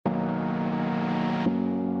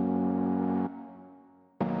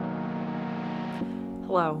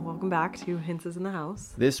Hello, welcome back to Hints in the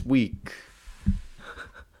House. This week,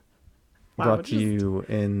 Wow, brought to you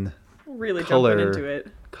in really jumping into it.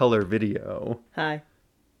 color video, Hi.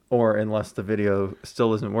 or unless the video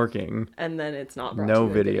still isn't working, And then it's not brought no to you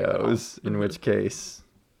in video at all. videos, in which case,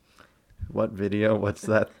 what video? What's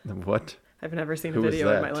that? What? I've never seen a Who is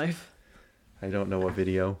video in my that? life. I don't know a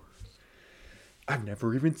video. I've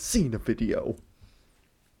never even seen a video.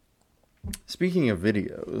 Speaking of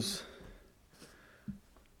videos,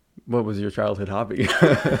 what was your childhood hobby?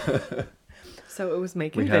 So it was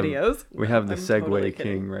making We have- videos. We have the I'm Segway totally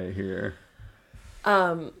kidding. King right here.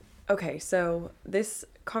 Okay, so this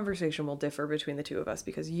conversation will differ between the two of us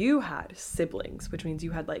because you had siblings, which means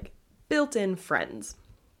you had like built-in friends.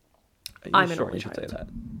 I'm an Sure, only you should say child.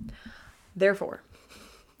 that. Therefore,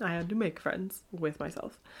 I had to make friends with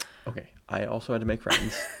myself. Okay, I also had to make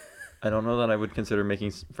friends. I don't know that I would consider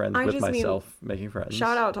making friends I with just mean, myself making friends.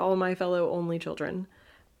 Shout out to all my fellow only children,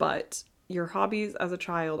 but your hobbies as a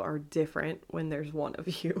child are different when there's one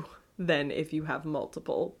of you than if you have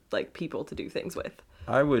multiple like people to do things with.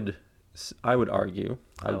 I would argue, I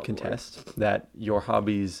Oh, would Lord. contest that your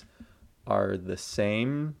hobbies are the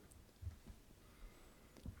same,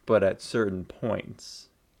 but at certain points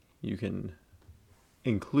you can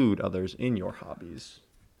include others in your hobbies.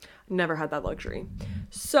 Never had that luxury.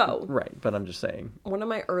 So, Right, but I'm just saying. one of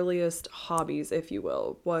my earliest hobbies, if you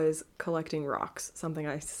will, was collecting rocks, something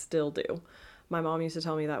I still do. My mom used to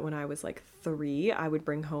tell me that when I was like 3, I would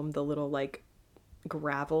bring home the little like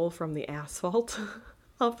gravel from the asphalt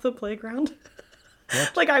off the playground.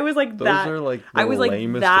 What? Like I was like Those that. are like the I was like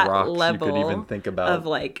lamest that rocks level you could even think about. of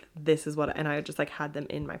like this is what, and I just like had them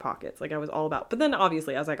in my pockets. Like I was all about. But then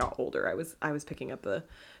obviously as I got older, I was picking up the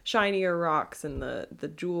shinier rocks and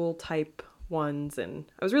the jewel type ones, and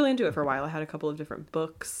I was really into it for a while. I had a couple of different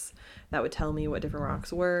books that would tell me what different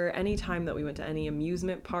rocks were. Anytime that we went to any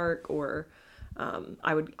amusement park or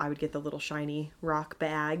I would get the little shiny rock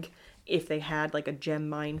bag if they had like a gem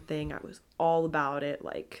mine thing. I was all about it.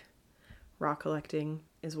 Like rock collecting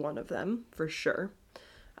is one of them for sure.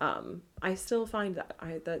 I still find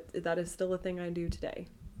that is still a thing I do today.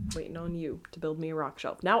 Waiting on you to build me a rock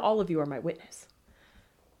shelf. Now all of you are my witness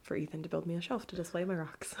for Ethan to build me a shelf to display my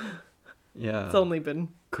rocks. Yeah. It's only been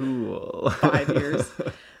Cool. 5 years.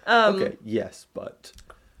 Okay, yes, but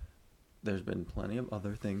there's been plenty of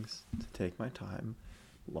other things to take my time.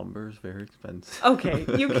 Lumber's very expensive. Okay,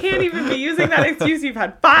 you can't even be using that excuse. You've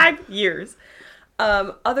had 5 years.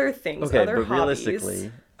 Other things, Okay, other but hobbies.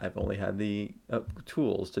 realistically, I've only had the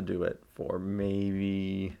tools to do it for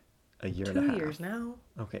maybe a year and a 2 half. years now.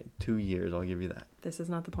 Okay, 2 years, I'll give you that. This is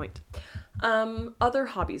not the point. Other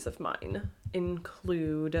hobbies of mine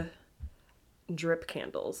include drip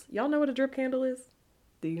candles. Y'all know what a drip candle is?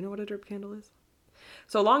 Do you know what a drip candle is?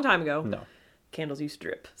 So a long time ago, No. candles used to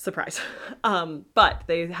drip. Surprise. But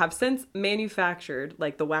they have since manufactured,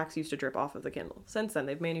 like the wax used to drip off of the candle. Since then,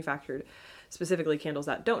 they've manufactured specifically candles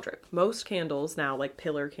that don't drip. Most candles now, like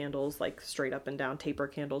pillar candles, like straight up and down taper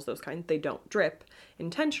candles, those kind, they don't drip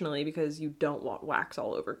intentionally because you don't want wax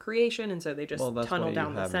all over creation. And so they just Well, that's tunnel why you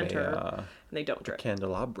down the have center a and they don't drip.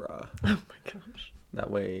 candelabra. Oh my gosh. That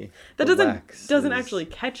way, That the doesn't wax is- actually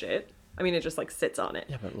catch it. I mean, it just like sits on it.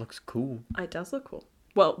 Yeah, but it looks cool. It does look cool.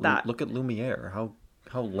 Well, that Look at Lumiere.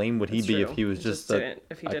 How lame would he That's be true. if he was It just just didn't-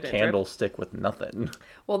 if he a didn't drip. candlestick with nothing?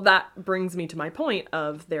 Well, that brings me to my point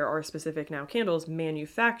of there are specific now candles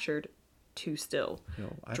manufactured to still You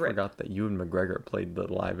know, I drip. forgot that Ewan McGregor played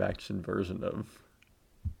the live action version of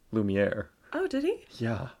Lumiere. Oh, did he?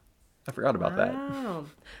 Yeah, I forgot about that. Wow.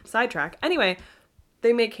 Sidetrack. Anyway,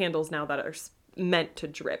 they make candles now that are meant to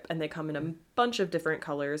drip, and they come in a bunch of different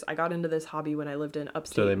colors. I got into this hobby when I lived in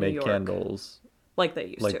upstate So they New make York, candles like they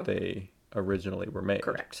used like to. they originally were made.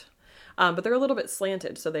 Correct. But they're a little bit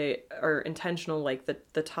slanted, so they are intentional, like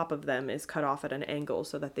the top of them is cut off at an angle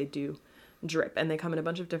so that they do drip, and they come in a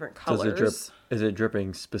bunch of different colors. Does it drip? Is it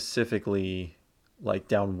dripping specifically like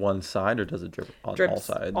down one side, or does it drip on Drips all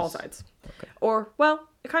sides? all sides. Okay. Or, well,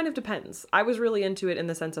 it kind of depends. I was really into it in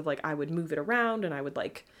the sense of like I would move it around and I would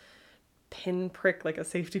like pin prick like a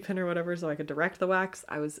safety pin or whatever so I could direct the wax.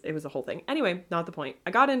 It was a whole thing. Anyway, not the point.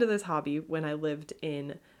 I got into this hobby when I lived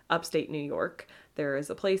in upstate New York. There is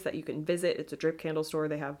a place that you can visit. It's a drip candle store.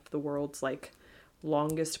 They have the world's like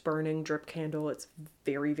longest burning drip candle. It's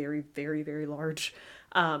very, very, very, very large.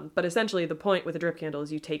 But essentially the point with a drip candle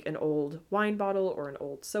is you take an old wine bottle or an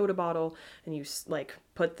old soda bottle and you like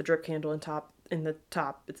put the drip candle in the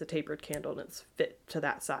top. It's a tapered candle and it's fit to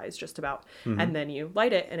that size just about. Mm-hmm. And then you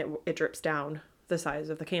light it and it drips down the size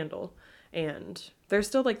of the candle. And there's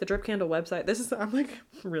still like the drip candle website. I'm like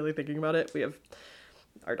really thinking about it. We have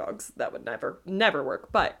our dogs, that would never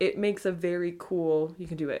work. But it makes a very cool, you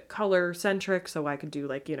can do it color centric. So I could do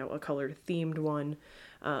like, you know, a colored themed one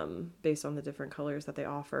based on the different colors that they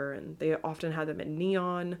offer. And they often have them in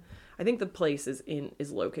neon. I think the place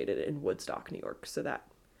is located in Woodstock, New York. So that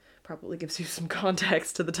probably gives you some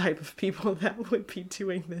context to the type of people that would be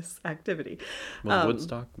doing this activity. Was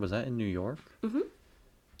Woodstock, was that in New York? Mm-hmm.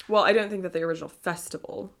 Well, I don't think that the original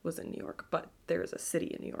festival was in New York, but there is a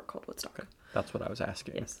city in New York called Woodstock. Okay. That's what I was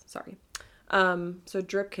asking. Yes, sorry. So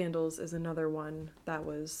drip candles is another one that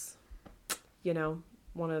was, you know,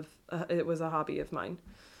 it was a hobby of mine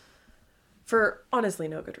for honestly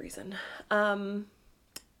no good reason.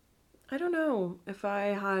 I don't know if I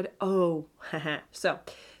had, so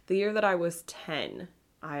the year that I was 10,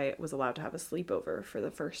 I was allowed to have a sleepover for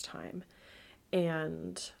the first time.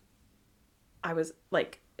 And I was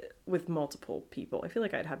like with multiple people. I feel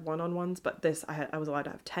like I'd had one-on-ones, but I was allowed to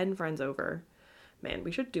have 10 friends over. Man,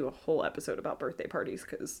 we should do a whole episode about birthday parties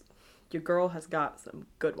because your girl has got some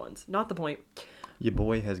good ones. Not the point. Your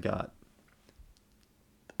boy has got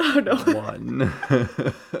no. one.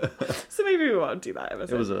 So maybe we won't do that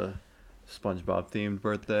episode. It was a SpongeBob themed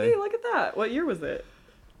birthday. Hey, look at that. What year was it?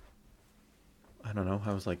 I don't know.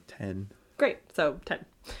 I was like 10. Great. So 10.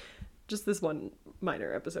 Just this one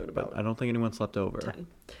minor episode about. But I don't think anyone slept over. 10.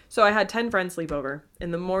 So I had 10 friends sleep over.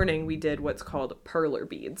 In the morning, we did what's called perler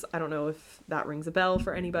beads. I don't know if that rings a bell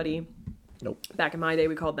for anybody. Nope. Back in my day,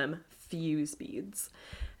 we called them fuse beads.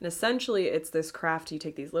 And essentially, it's this craft. You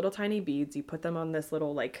take these little tiny beads, you put them on this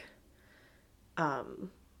little like, oh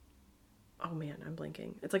man, I'm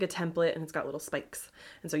blinking. It's like a template and it's got little spikes.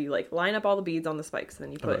 And so you like line up all the beads on the spikes and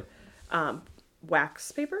then you put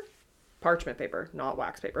wax paper, parchment paper, not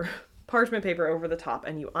wax paper, parchment paper over the top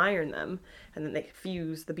and you iron them and then they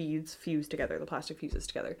fuse, the beads fuse together, the plastic fuses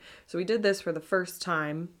together. So we did this for the first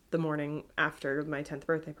time the morning after my 10th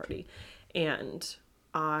birthday party and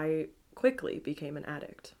I quickly became an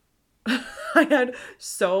addict. I had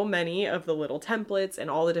so many of the little templates and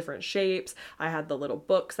all the different shapes. I had the little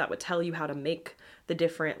books that would tell you how to make the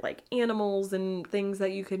different like animals and things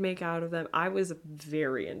that you could make out of them. I was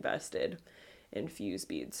very invested in fuse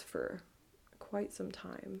beads for quite some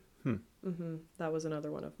time. That was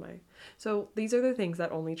another one of my... So these are the things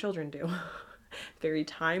that only children do. Very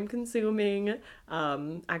time consuming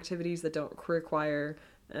activities that don't require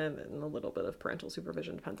and a little bit of parental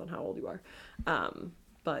supervision, depends on how old you are.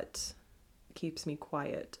 But keeps me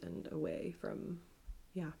quiet and away from,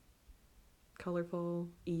 colorful,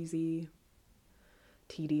 easy,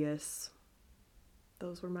 tedious.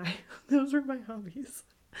 Those were my hobbies.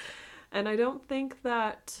 And I don't think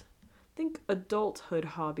that, I think adulthood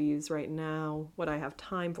hobbies right now, what I have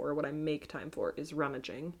time for, what I make time for is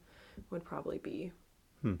rummaging would probably be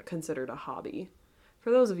considered a hobby.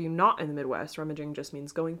 For those of you not in the Midwest, rummaging just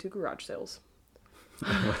means going to garage sales.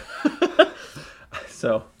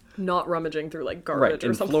 So... Not rummaging through like garbage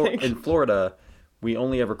or something. In Florida, we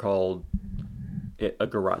only ever called it a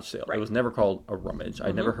garage sale. Right. It was never called a rummage.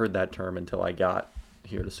 I never heard that term until I got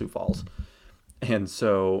here to Sioux Falls. And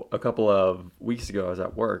so a couple of weeks ago, I was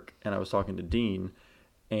at work and I was talking to Dean,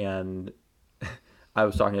 and I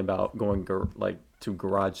was talking about going to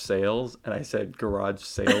garage sales, and I said garage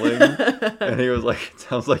sailing, and he was like, "It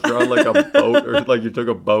sounds like you're on like a boat, or like you took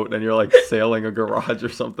a boat and you're like sailing a garage or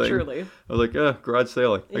something." Truly. I was like, "Yeah, garage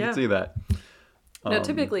sailing. I can see that." Now,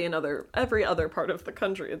 typically in every other part of the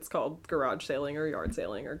country, it's called garage sailing or yard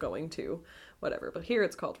sailing or going to whatever. But here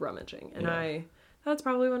it's called rummaging, and that's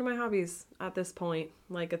probably one of my hobbies at this point.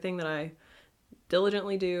 Like a thing that I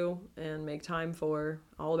diligently do and make time for.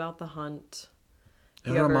 All about the hunt.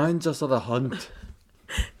 It reminds us of the hunt.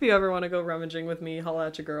 If you ever want to go rummaging with me, holla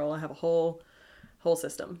at your girl. I have a whole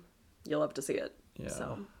system. You'll love to see it. Yeah.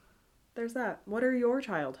 So there's that. What are your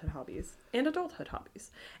childhood hobbies and adulthood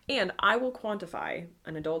hobbies? And I will quantify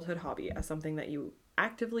an adulthood hobby as something that you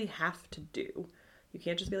actively have to do. You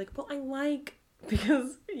can't just be like, well, I like,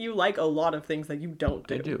 because you like a lot of things that you don't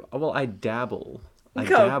do. I do. Well, I dabble.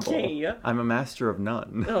 Okay. I'm a master of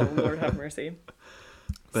none. Oh, Lord have mercy.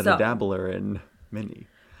 But a dabbler in many.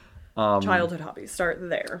 Childhood hobbies. Start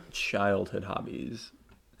there. Childhood hobbies.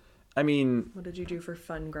 I mean... What did you do for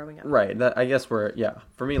fun growing up? Right. That, I guess for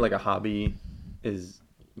me, like a hobby is,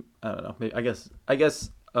 I don't know. Maybe, I guess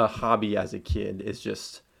a hobby as a kid is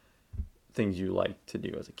just things you like to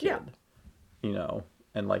do as a kid. Yeah. You know,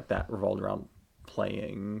 and like that revolved around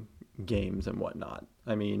playing games and whatnot.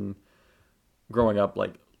 I mean, growing up,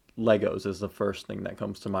 like Legos is the first thing that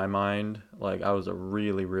comes to my mind. Like I was a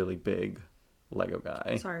really, really big Lego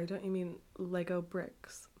guy. Sorry, don't you mean Lego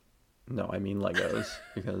bricks? No, I mean Legos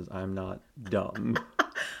because I'm not dumb.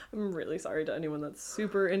 I'm really sorry to anyone that's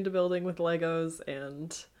super into building with Legos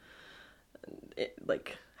and it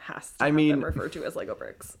like has to have them referred to as Lego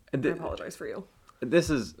bricks. I apologize for you. This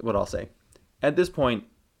is what I'll say. At this point,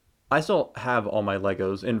 I still have all my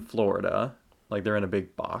Legos in Florida. Like, they're in a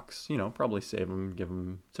big box. You know, probably save them, give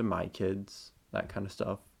them to my kids, that kind of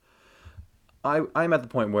stuff. I'm at the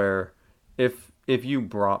point where if you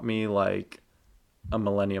brought me, like, a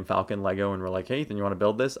Millennium Falcon Lego and were like, hey, Ethan, you want to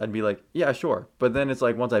build this? I'd be like, yeah, sure. But then it's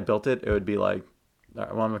like, once I built it, it would be like,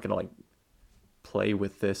 well, I'm not going to, like, play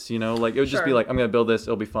with this, you know? Like, it would just be like, I'm going to build this,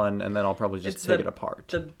 it'll be fun, and then I'll probably just take it apart.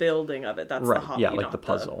 The building of it, that's the hobby. Yeah, like the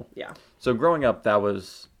puzzle. Yeah. So growing up, that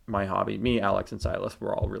was my hobby. Me, Alex, and Silas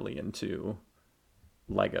were all really into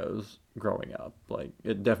Legos growing up. Like,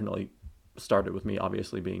 it definitely started with me,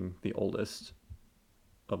 obviously, being the oldest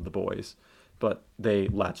of the boys. But they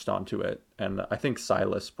latched onto it, and I think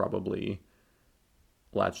Silas probably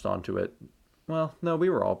latched onto it. Well, no, we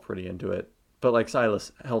were all pretty into it. But, like,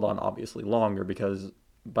 Silas held on, obviously, longer because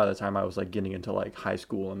by the time I was, like, getting into, like, high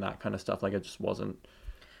school and that kind of stuff, like, I just wasn't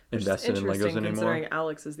invested in Legos anymore. Considering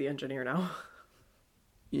Alex is the engineer now.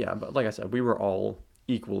 Yeah, but like I said, we were all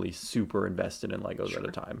equally super invested in Legos at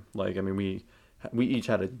a time. Like, I mean, we each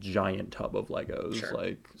had a giant tub of Legos. Sure.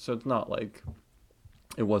 Like, so it's not like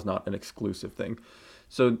it was not an exclusive thing.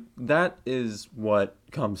 So that is what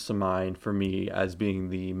comes to mind for me as being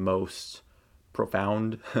the most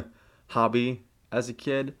profound hobby as a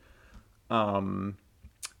kid.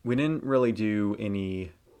 We didn't really do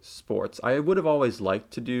any sports. I would have always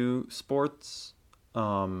liked to do sports,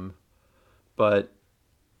 but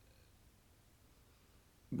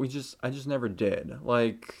I just never did.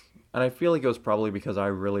 Like, and I feel like it was probably because I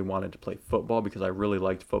really wanted to play football because I really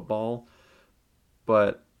liked football,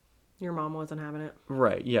 but your mom wasn't having it.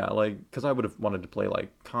 Right, yeah, like, because I would have wanted to play,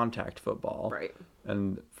 like, contact football. Right.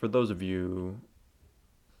 And for those of you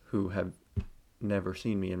who have never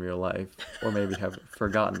seen me in real life, or maybe have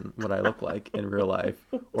forgotten what I look like in real life,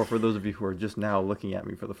 or for those of you who are just now looking at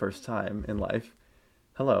me for the first time in life,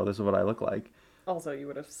 hello, this is what I look like. Also, you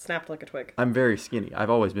would have snapped like a twig. I'm very skinny. I've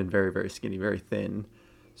always been very, very skinny, very thin.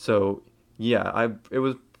 So, yeah, it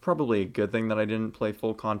was probably a good thing that I didn't play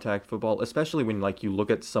full contact football, especially when, like, you look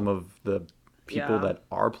at some of the people that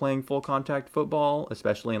are playing full contact football,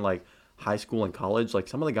 especially in, like, high school and college. Like,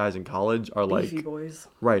 some of the guys in college are like beefy boys.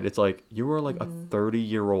 Right, it's like you were like a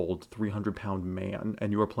 30-year-old 300-pound man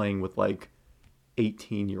and you were playing with like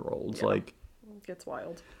 18-year-olds. Like, it gets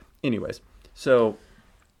wild. Anyways, so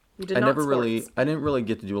I didn't really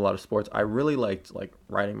get to do a lot of sports. I really liked, like,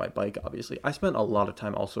 riding my bike, obviously. I spent a lot of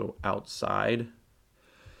time also outside.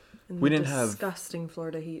 We didn't have disgusting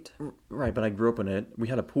Florida heat. Right, but I grew up in it. We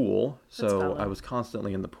had a pool, so I was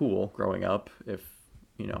constantly in the pool growing up if,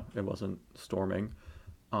 you know, it wasn't storming.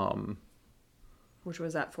 Which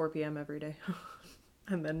was at 4 p.m. every day.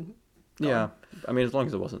 And then gone. Yeah, I mean, as long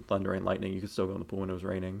as it wasn't thunder and lightning, you could still go in the pool when it was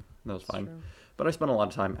raining. That was fine. True. But I spent a lot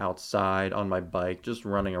of time outside on my bike, just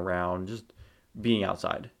running around, just being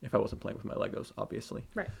outside if I wasn't playing with my Legos, obviously.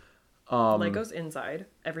 Right. Legos inside,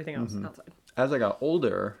 everything else outside. As I got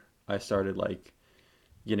older, I started, like,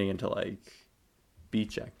 getting into, like,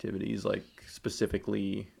 beach activities, like,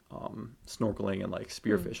 specifically snorkeling and, like,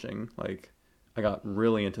 spearfishing. Like, I got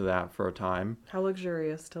really into that for a time. How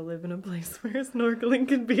luxurious to live in a place where snorkeling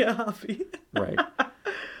can be a hobby. Right.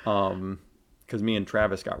 Because me and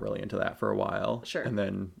Travis got really into that for a while. Sure. And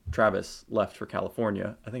then Travis left for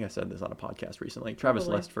California. I think I said this on a podcast recently. Travis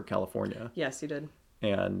left for California. Yes, you did.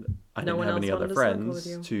 And I didn't have any other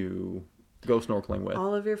friends to go snorkeling with.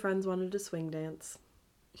 All of your friends wanted to swing dance.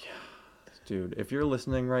 Yeah. Dude, if you're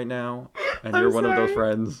listening right now and you're one of those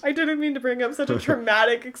friends... I didn't mean to bring up such a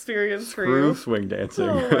traumatic experience for you. Screw swing dancing.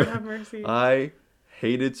 Oh, Lord have mercy. I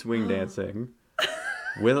hated swing dancing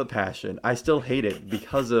with a passion. I still hate it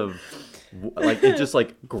because of... Like, it just,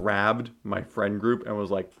 like, grabbed my friend group and was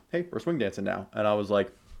like, hey, we're swing dancing now. And I was like,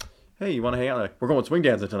 hey, you want to hang out? Like, we're going swing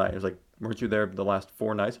dancing tonight. It was like, weren't you there the last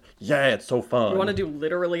 4 nights? Yeah, it's so fun. You want to do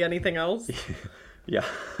literally anything else? Yeah.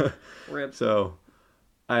 Rip. So,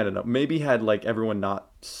 I don't know. Maybe had, like, everyone not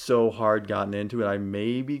so hard gotten into it, I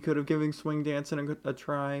maybe could have given swing dancing a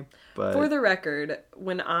try. But for the record,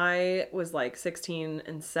 when I was, like, 16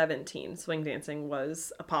 and 17, swing dancing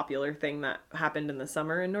was a popular thing that happened in the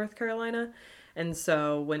summer in North Carolina. And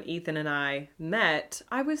so when Ethan and I met,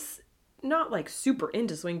 I was not, like, super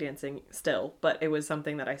into swing dancing still, but it was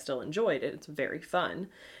something that I still enjoyed. It's very fun.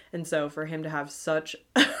 And so for him to have such,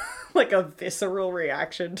 like, a visceral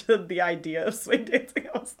reaction to the idea of swing dancing,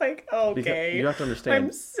 I was like, okay. Because you have to understand.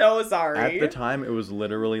 I'm so sorry. At the time, it was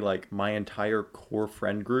literally, like, my entire core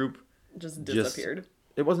friend group just disappeared.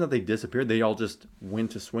 it wasn't that they disappeared. They all just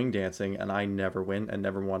went to swing dancing, and I never went and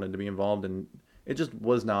never wanted to be involved, and it just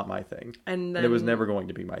was not my thing. And And it was then never going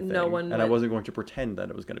to be my thing. no one and I went- wasn't going to pretend that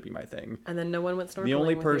it was going to be my thing. And then no one went snorkeling The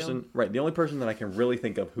only with person, right, the only person that I can really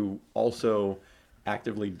think of who also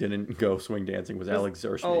actively didn't go swing dancing was Alex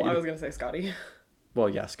Zerschmied. Oh, I was gonna say Scotty. Well,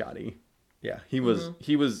 yeah, Scotty. Yeah, he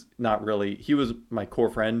was not really, he was my core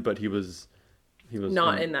friend, but he was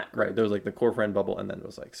Not in that group. Right, there was like the core friend bubble, and then it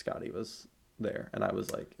was like Scotty was there, and I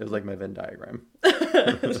was like, it was like my Venn diagram.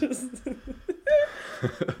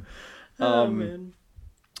 Oh man.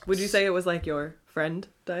 Would you say it was like your friend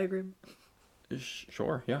diagram?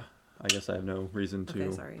 Sure, yeah. I guess I have no reason to.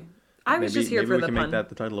 Okay, sorry. I was just here maybe for we the can pun. make that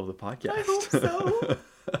the title of the podcast. I hope so.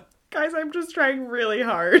 Guys, I'm just trying really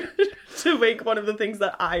hard to make one of the things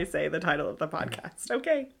that I say the title of the podcast.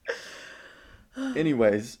 Okay.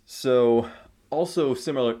 Anyways, so also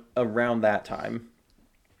similar around that time,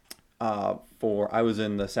 I was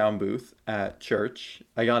in the sound booth at church.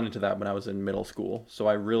 I got into that when I was in middle school. So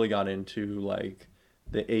I really got into like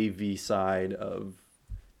the AV side of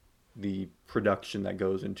the production that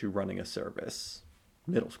goes into running a service.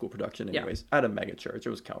 Middle school production anyways, at a mega church. It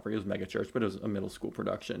was Calvary, it was mega church, but it was a middle school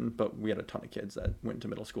production. But we had a ton of kids that went to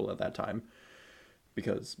middle school at that time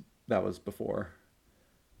because that was before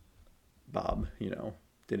Bob,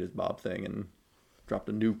 did his Bob thing and dropped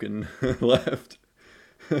a nuke and left.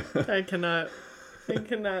 I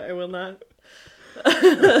will not.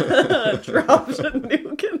 Dropped a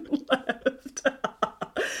nuke and left.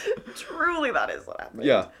 Truly, that is what happened.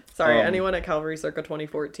 Yeah. Sorry, anyone at Calvary circa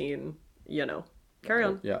 2014, carry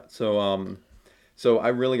on. Yeah. So I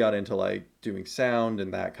really got into like doing sound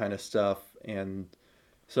and that kind of stuff. And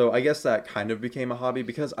so I guess that kind of became a hobby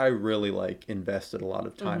because I really like invested a lot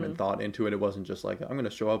of time and thought into it. It wasn't just like, I'm going to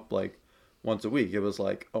show up like once a week. It was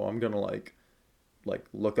like, oh, I'm going to like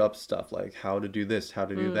look up stuff like how to do this, how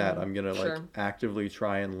to do that. I'm going to sure. like actively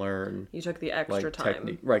try and learn. You took the extra like time.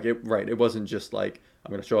 technique. Right. It wasn't just like,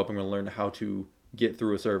 I'm going to show up, I'm going to learn how to get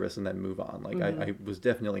through a service and then move on. Like I was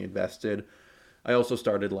definitely invested. I also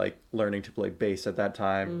started like learning to play bass at that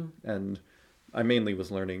time, and I mainly was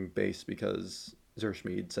learning bass because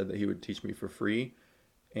Zerschmied said that he would teach me for free,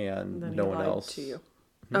 and Then no he one lied else. to you.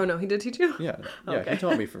 Oh no, he did teach you? Yeah, Okay. he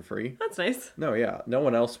taught me for free. That's nice. No, yeah, no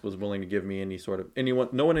one else was willing to give me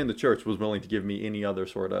no one in the church was willing to give me any other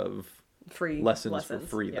sort of Free lessons for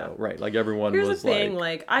free yeah. though. Right, like everyone Here's was the thing,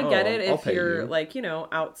 like I get it I'll if pay you're you. like,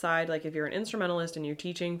 outside, like if you're an instrumentalist and you're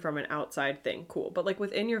teaching from an outside thing, cool. But like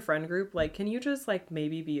within your friend group, like can you just like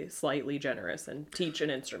maybe be slightly generous and teach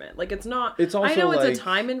an instrument? Like it's not It's also I know it's like- a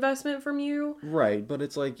time investment from you, Right, but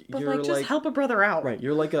it's like but you're like just help a brother out. Right,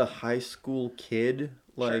 you're like a high school kid,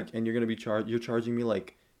 like, Sure. and you're gonna be you're charging me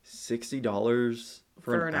like $60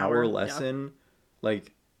 for an hour lesson,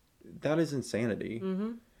 like, that is insanity.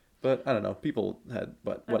 Mm-hmm. But I don't know, people had,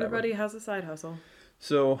 but whatever. Everybody has a side hustle.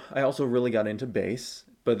 So I also really got into bass,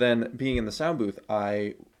 but then being in the sound booth,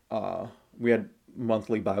 we had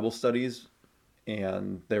monthly Bible studies,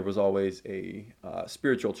 and there was always a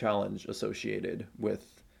spiritual challenge associated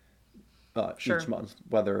with Sure. each month,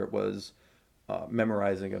 whether it was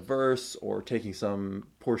memorizing a verse or taking some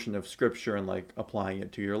portion of scripture and like applying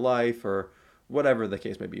it to your life, or whatever the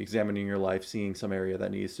case may be, examining your life, seeing some area that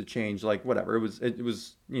needs to change, like whatever. It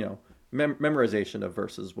was memorization of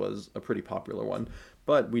verses was a pretty popular one.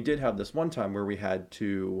 But we did have this one time where we had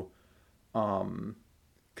to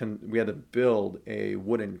build a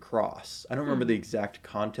wooden cross. I don't remember the exact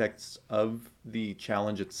context of the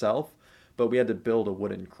challenge itself, but we had to build a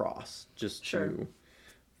wooden cross just Sure.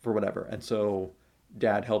 for whatever. And so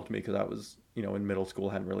Dad helped me because I was, in middle school,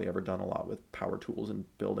 hadn't really ever done a lot with power tools and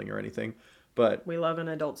building or anything. But We love an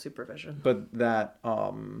adult supervision. that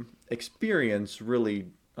experience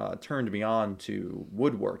really turned me on to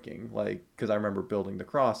woodworking, like, because I remember building the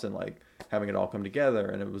cross and like having it all come together,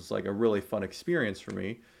 and it was like a really fun experience for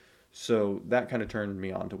me. So that kind of turned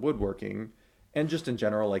me on to woodworking, and just in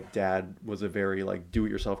general, like Dad was a very like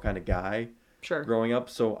do-it-yourself kind of guy Sure. growing up.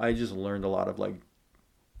 So I just learned a lot of like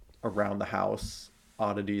around the house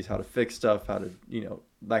oddities, how to fix stuff, how to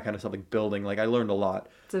that kind of stuff, like building. Like I learned a lot.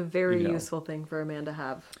 It's a very useful thing for a man to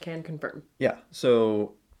have. Can confirm. Yeah.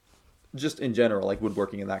 So just in general, like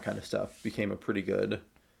woodworking and that kind of stuff became a pretty good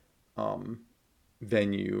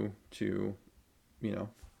venue to,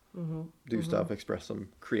 do stuff, express some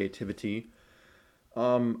creativity.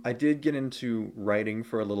 I did get into writing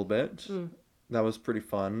for a little bit. That was pretty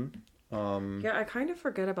fun. Yeah, I kind of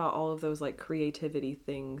forget about all of those like creativity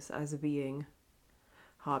things as being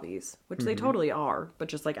hobbies, which they totally are, but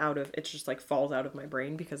just like it just like falls out of my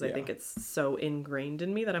brain because I Yeah. think it's so ingrained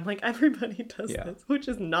in me that I'm like, everybody does Yeah. this, which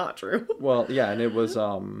is not true. Well, yeah, and it was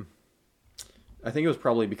I think it was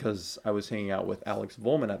probably because I was hanging out with Alex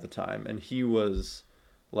Volman at the time, and he was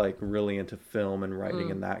like really into film and writing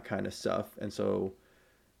and that kind of stuff. And so,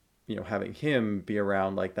 having him be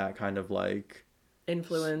around like that kind of like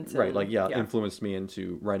Influence. right, and- like influenced me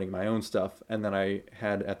into writing my own stuff. And then I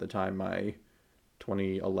had at the time my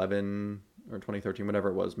 2011 or 2013, whatever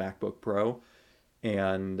it was, MacBook Pro,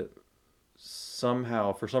 and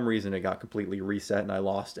somehow for some reason it got completely reset and I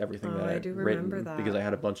lost everything that I I'd do written remember that. because I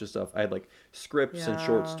had a bunch of stuff. I had like scripts and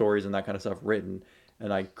short Yeah. stories and that kind of stuff written,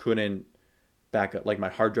 and I couldn't back up, like my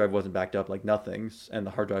hard drive wasn't backed up, like nothing, and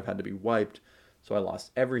the hard drive had to be wiped, so I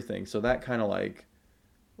lost everything. So that kind of like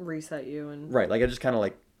Reset you and right, like I just kind of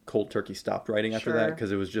like cold turkey stopped writing after that Sure.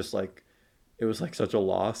 because it was just like it was like such a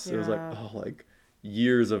loss. It was like Yeah. like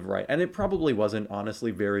years of writing, and it probably wasn't honestly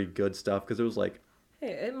very good stuff because it was like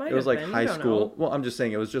hey, it might it was have like been, high you don't school. know. Well, I'm just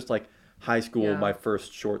saying it was just like high school, Yeah. my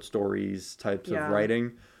first short stories types Yeah. of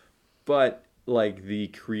writing, but like the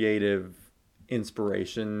creative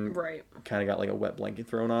inspiration Right. kind of got like a wet blanket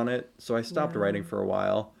thrown on it. So I stopped Yeah. writing for a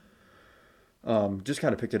while. Just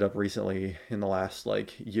kind of picked it up recently in the last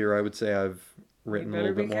like year. I would say I've written a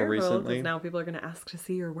little bit more recently. Because now people are going to ask to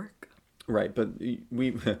see your work. Right, but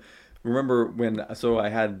we remember when I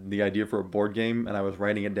had the idea for a board game and I was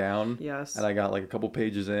writing it down. Yes. And I got like a couple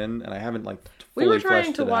pages in and I haven't like We fully were trying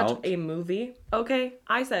fleshed to it watch out. a movie. Okay,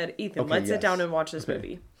 I said, Ethan, Okay, let's sit yes. down and watch this Okay.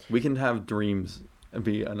 movie. We can have dreams and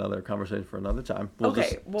be another conversation for another time. We'll Okay,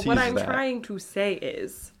 just well, what tease I'm that. trying to say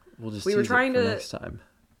is We'll just we were tease it trying for to- next time.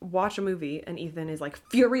 watch a movie, and Ethan is like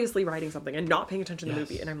furiously writing something and not paying attention to the Yes.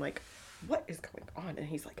 movie, and I'm like, what is going on? And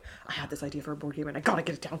he's like, I had this idea for a board game and I gotta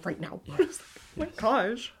get it down right now. I was like, oh my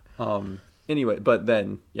gosh. Anyway, but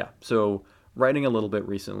then yeah, so writing a little bit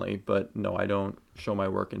recently, but no, I don't show my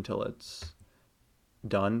work until it's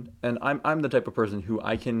done. And I'm the type of person who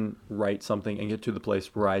I can write something and get to the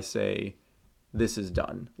place where I say this is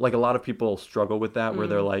done. Like a lot of people struggle with that where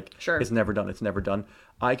they're like Sure. it's never done, it's never done.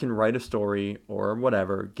 I can write a story or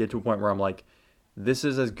whatever, get to a point where I'm like this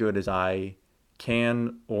is as good as I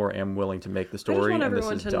can or am willing to make the I just story want and this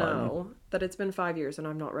everyone is to done. know that it's been 5 years and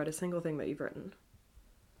I've not read a single thing that you've written.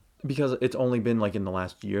 Because it's only been like in the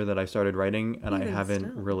last year that I started writing and I Even haven't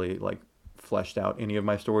still. really like fleshed out any of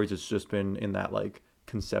my stories. It's just been in that like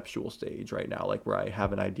conceptual stage right now, like where I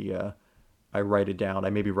have an idea, I write it down, I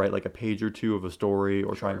maybe write like a page or two of a story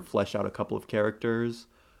or try and flesh out a couple of characters.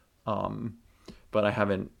 But I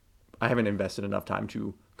haven't invested enough time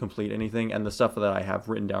to complete anything, and the stuff that I have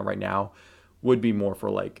written down right now would be more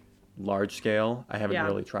for like large scale. I haven't Yeah.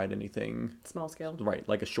 really tried anything Small scale. right,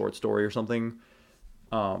 like a short story or something.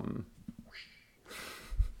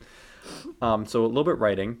 So a little bit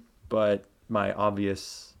writing, but my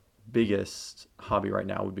obvious biggest hobby right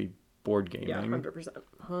now would be board gaming. Yeah, 100%.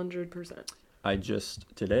 100%. I just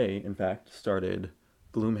today, in fact, started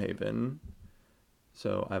Gloomhaven.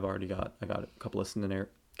 So I got a couple of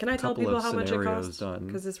Can I tell couple people of how much it scenarios costs? done.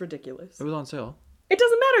 Because it's ridiculous. It was on sale. It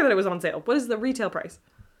doesn't matter that it was on sale. What is the retail price?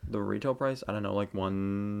 The retail price, I don't know, like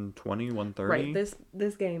 120, 130. Right,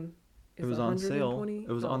 this game is It was on sale. $120.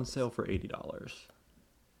 It was on sale for $80.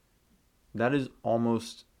 That is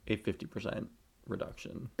almost a 50%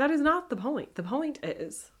 reduction. That is not the point. The point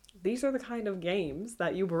is, these are the kind of games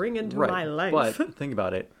that you bring into Right. my life. But think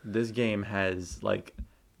about it. This game has like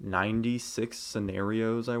 96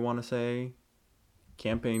 scenarios, I want to say.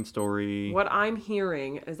 Campaign story. What I'm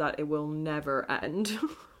hearing is that it will never end.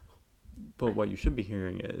 But what you should be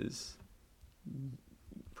hearing is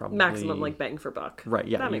probably Maximum, like, bang for buck. Right,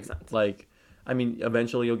 yeah. That makes sense. Like, I mean,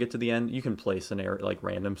 eventually you'll get to the end. You can play like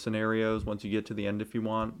random scenarios once you get to the end if you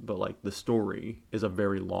want, but like the story is a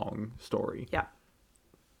very long story. Yeah.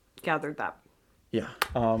 Gathered that. Yeah.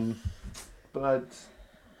 But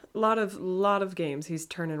A lot of games. He's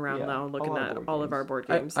turning around Yeah, now and looking a lot of at board all of games. our board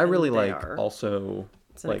games. I really and they like are- also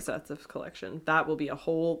It's an like excessive collection. That will be a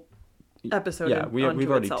whole episode. yeah, we've unto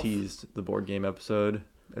already itself. teased the board game episode.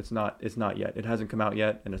 It's not yet. It hasn't come out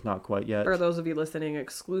yet, and it's not quite yet. For those of you listening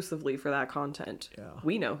exclusively for that content, Yeah.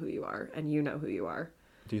 we know who you are, and you know who you are.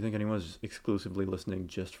 Do you think anyone's exclusively listening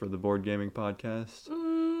just for the board gaming podcast?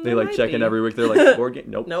 They there like might check in be. every week. They're like board game.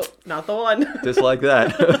 Nope. Nope, not the one. Dislike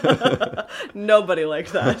that. Nobody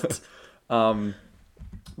liked that.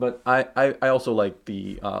 But I also like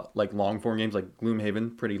the like long form games like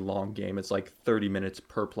Gloomhaven, pretty long game. It's like 30 minutes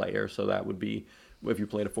per player, so that would be if you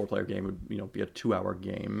played a 4-player game, it would be a 2-hour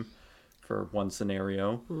game for one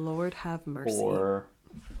scenario. Lord have mercy. Or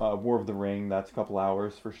War of the Ring, that's a couple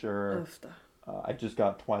hours for sure. Oofta. I just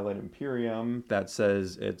got Twilight Imperium that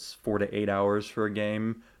says it's 4 to 8 hours for a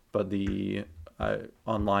game, but the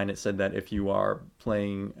online it said that if you are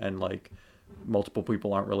playing and like multiple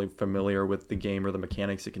people aren't really familiar with the game or the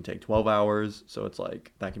mechanics, it can take 12 hours. So it's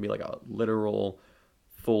like that can be like a literal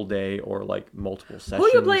full day or like multiple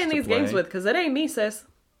sessions. Who you playing these games with? Because it ain't me, sis.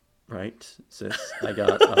 Right, sis. I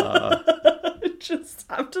got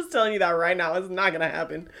I'm just telling you that right now. It's not gonna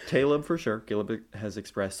happen. Caleb for sure. Caleb has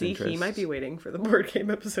expressed interest. He might be waiting for the board game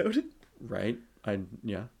episode. Right.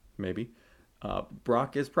 Yeah, maybe.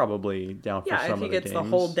 Brock is probably down for some of the games. Yeah, if he gets the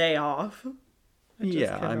whole day off.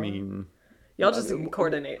 Yeah, I mean... Y'all just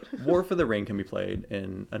coordinate. War for the Ring can be played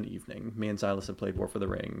in an evening. Me and Silas have played War for the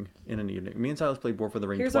Ring in an evening. Me and Silas played War for the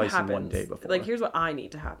Ring twice in one day before. Like, here's what I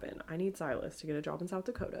need to happen. I need Silas to get a job in South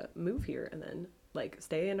Dakota, move here, and then, like,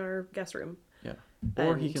 stay in our guest room. Yeah.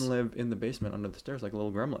 Or he can live in the basement under the stairs like a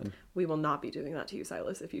little gremlin. We will not be doing that to you,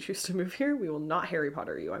 Silas. If you choose to move here, we will not Harry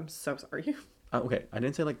Potter you. I'm so sorry. Okay, I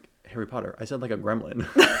didn't say like Harry Potter. I said like a gremlin.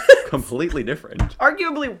 Completely different.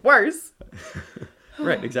 Arguably worse.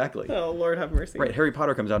 Right, exactly. Oh, Lord have mercy. Right, Harry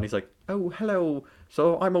Potter comes out and he's like, oh, hello,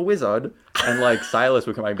 so I'm a wizard. And like Silas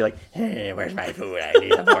would come out and be like, hey, where's my food? I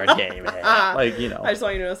need a board game. Like, you know. I just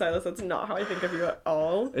want you to know, Silas, that's not how I think of you at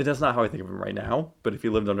all. That's not how I think of him right now. But if he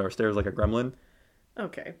lived under our stairs like a gremlin.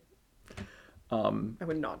 Okay. I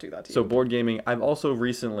would not do that to you. So board gaming, I've also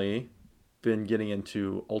recently been getting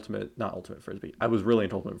into not Ultimate Frisbee. I was really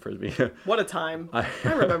into Ultimate Frisbee. What a time. I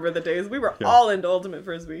remember the days. We were all into Ultimate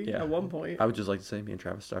Frisbee at one point. I would just like to say me and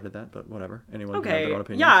Travis started that, but whatever. Anyone okay. can have their own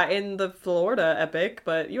opinion. Yeah, in the Florida Epic,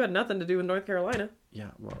 but you had nothing to do in North Carolina. Yeah,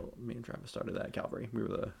 well, me and Travis started that at Calvary. We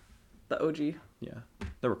were the OG. Yeah.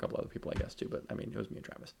 There were a couple other people, I guess, too, but I mean, it was me and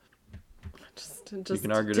Travis. Just you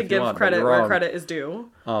can argue to give credit where credit is due.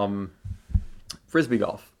 Frisbee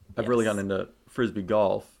golf. I've really gotten into Frisbee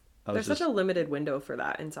golf. There's such a limited window for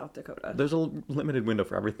that in South Dakota. There's a limited window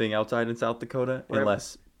for everything outside in South Dakota,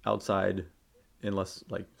 unless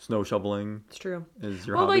like snow shoveling. It's true. Is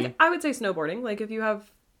your hobby? Like I would say snowboarding. Like if you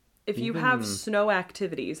have snow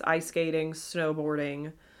activities, ice skating,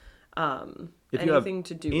 snowboarding, if you anything have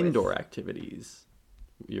to do indoor with activities,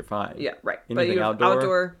 you're fine. Yeah, right. Anything but you have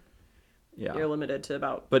outdoor. Yeah, you're limited to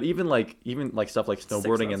about. But even like stuff like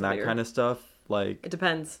snowboarding and that kind of stuff, like it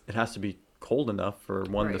depends. It has to be cold enough for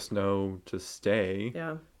the snow to stay.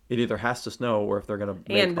 Yeah. It either has to snow or if they're going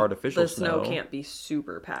to make artificial snow. The snow can't be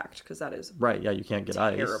super packed because that is right. Yeah, you can't get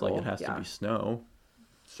terrible. Ice. Like it has to be snow.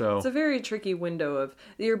 So it's a very tricky window of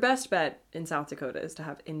your best bet in South Dakota is to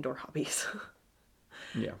have indoor hobbies.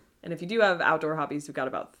 Yeah. And if you do have outdoor hobbies, you've got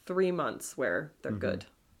about 3 months where they're good.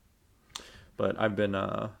 But I've been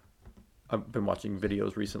watching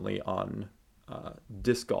videos recently on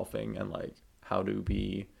disc golfing and like how to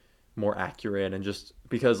be more accurate, and just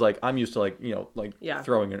because like I'm used to like, you know, like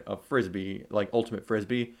throwing a frisbee, like ultimate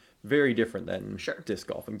frisbee, very different than disc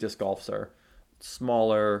golfing. Disc golfs are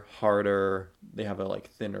smaller, harder. They have a like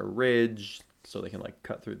thinner ridge so they can like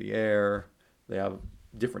cut through the air. They have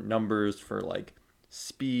different numbers for like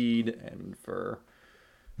speed and for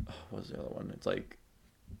what was the other one? It's like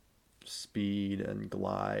speed and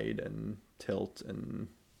glide and tilt and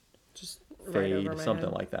just fade,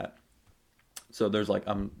 something like that. So there's like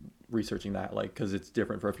I'm researching that, like, because it's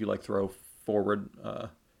different for if you like throw forward,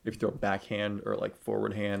 if you throw backhand or like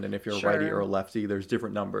forward hand, and if you're a righty or a lefty, there's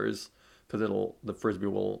different numbers because the frisbee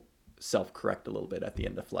will self-correct a little bit at the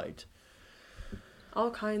end of flight. All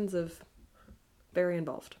kinds of very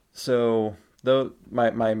involved. So though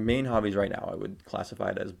my main hobbies right now, I would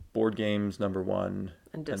classify it as board games number 1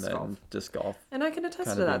 and disc golf. Disc golf. And I can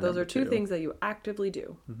attest to that. Those are 2 things that you actively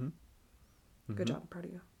do. Good job. I'm proud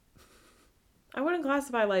of you. I wouldn't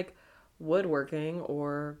classify like woodworking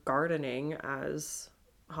or gardening as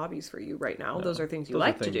hobbies for you right now. No, those are things you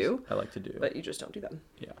like to do. I like to do. But you just don't do them.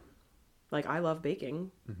 Yeah. Like I love baking.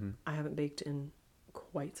 I haven't baked in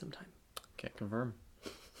quite some time. Can't confirm.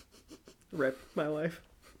 Rip my life.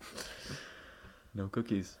 No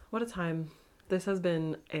cookies. What a time. This has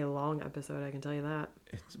been a long episode, I can tell you that.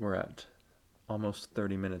 We're at almost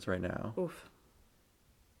 30 minutes right now. Oof.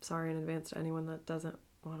 Sorry in advance to anyone that doesn't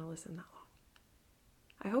want to listen that long.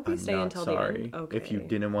 I hope you stay until the end. Okay. If you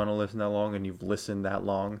didn't want to listen that long and you've listened that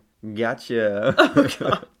long, gotcha. Oh,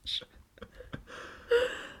 gosh.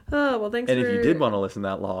 Oh, well, thanks and if you did want to listen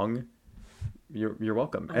that long, you're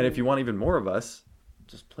welcome. And if you want even more of us,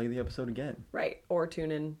 just play the episode again. Right. Or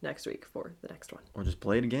tune in next week for the next one. Or just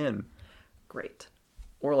play it again. Great.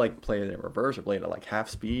 Or like play it in reverse or play it at like half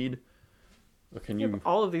speed. Or can you have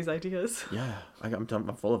all of these ideas? Yeah. I'm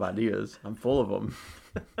full of ideas. I'm full of them.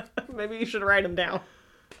 Maybe you should write them down.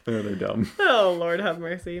 Oh, they're dumb. Oh, Lord have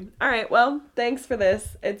mercy. All right, well, thanks for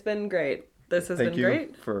this. It's been great. This has Thank been you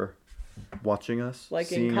great. for watching us.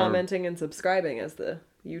 Liking, seeing commenting, and subscribing, as the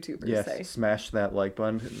YouTubers Yes, say. smash that like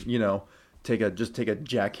button. You know, take a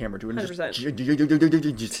jackhammer to it. And 100%.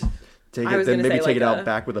 just take I it, was then gonna maybe say, take it like out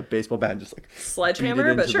back with a baseball bat and just like Sledgehammer, beat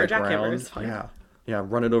it but into sure, the jackhammer ground. is fine. Yeah,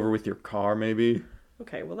 run it over with your car maybe.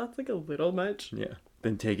 Okay, well, that's like a little much. Yeah,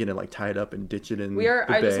 then take it and like tie it up and ditch it in.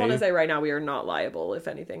 I just want to say right now, we are not liable if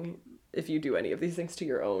anything, if you do any of these things to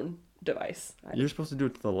your own device. You're supposed to do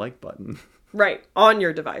it to the like button. Right, on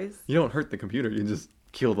your device. You don't hurt the computer. You just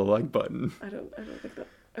kill the like button. I don't think that.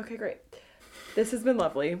 Okay, great. This has been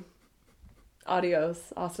lovely.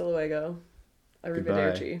 Adios. Hasta luego.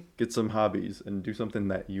 Arrivederci. Goodbye. Get some hobbies and do something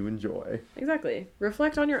that you enjoy. Exactly.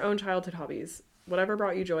 Reflect on your own childhood hobbies. Whatever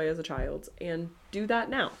brought you joy as a child, and do that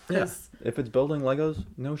now. Yeah. If it's building Legos,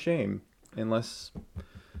 no shame. Unless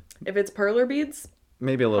if it's perler beads,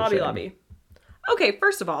 maybe a little Hobby shame. Lobby. Okay,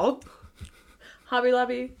 first of all, Hobby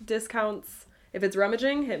Lobby discounts. If it's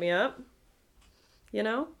rummaging, hit me up. You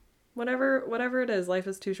know, whatever it is, life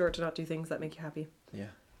is too short to not do things that make you happy. Yeah.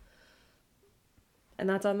 And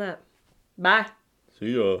that's on that. Bye.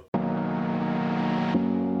 See ya.